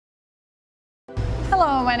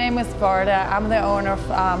Hello, my name is Varda. I'm the owner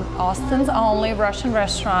of Austin's only Russian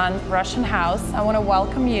restaurant, Russian House. I want to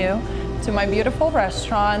welcome you to my beautiful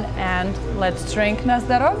restaurant, and let's drink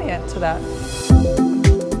NaZdorovye to that.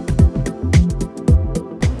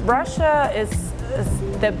 Russia is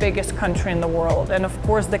the biggest country in the world, and of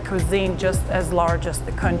course the cuisine just as large as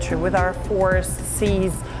the country. With our forests,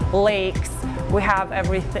 seas, lakes, we have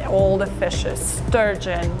everything, all the fishes.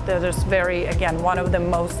 Sturgeon, that is again, one of the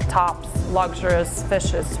most top luxurious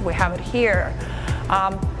fishes. We have it here.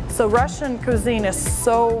 So Russian cuisine has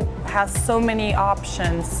so many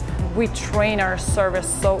options. We train our servers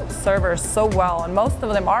so well, and most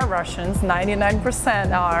of them are Russians,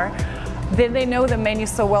 99% are. They know the menu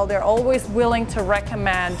so well, they're always willing to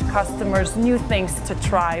recommend customers new things to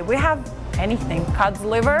try. We have anything. Cod's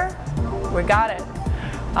liver, we got it.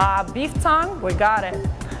 Beef tongue, we got it.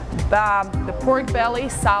 The pork belly,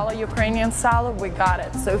 salo, Ukrainian salo, we got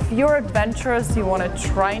it. So if you're adventurous, you want to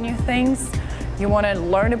try new things, you want to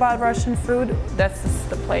learn about Russian food, this is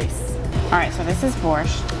the place. All right, so this is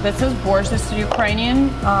borscht. This is borscht. This is Ukrainian,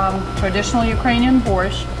 traditional Ukrainian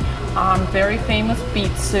borscht. Very famous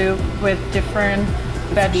beet soup with different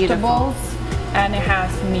vegetables, and it has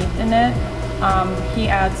meat in it. He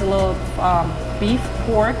adds a little beef,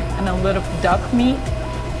 pork, and a little duck meat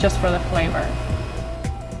just for the flavor.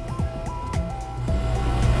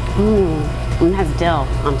 It has dill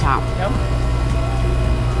on top. Yep.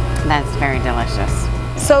 That's very delicious.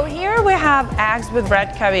 So here we have eggs with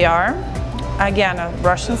red caviar. Again, a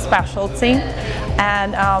Russian specialty,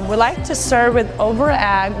 and we like to serve it over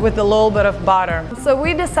egg with a little bit of butter. So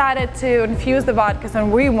we decided to infuse the vodkas,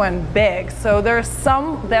 and we went big. So there's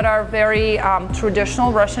some that are very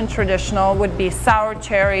traditional, Russian traditional, would be sour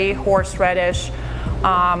cherry, horseradish,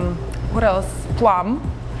 what else, plum.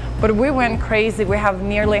 But we went crazy. We have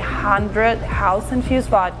nearly 100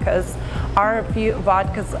 house-infused vodkas. Our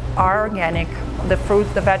vodkas are organic. The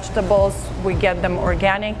fruits, the vegetables, we get them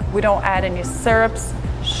organic. We don't add any syrups,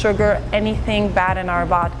 sugar, anything bad in our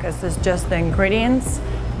vodkas. It's just the ingredients,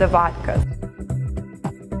 the vodkas.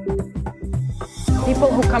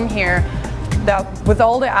 People who come here, with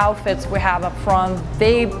all the outfits we have up front,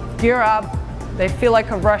 they gear up, they feel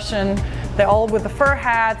like a Russian. They're all with the fur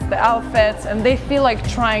hats, the outfits, and they feel like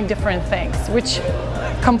trying different things, which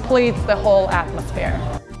completes the whole atmosphere.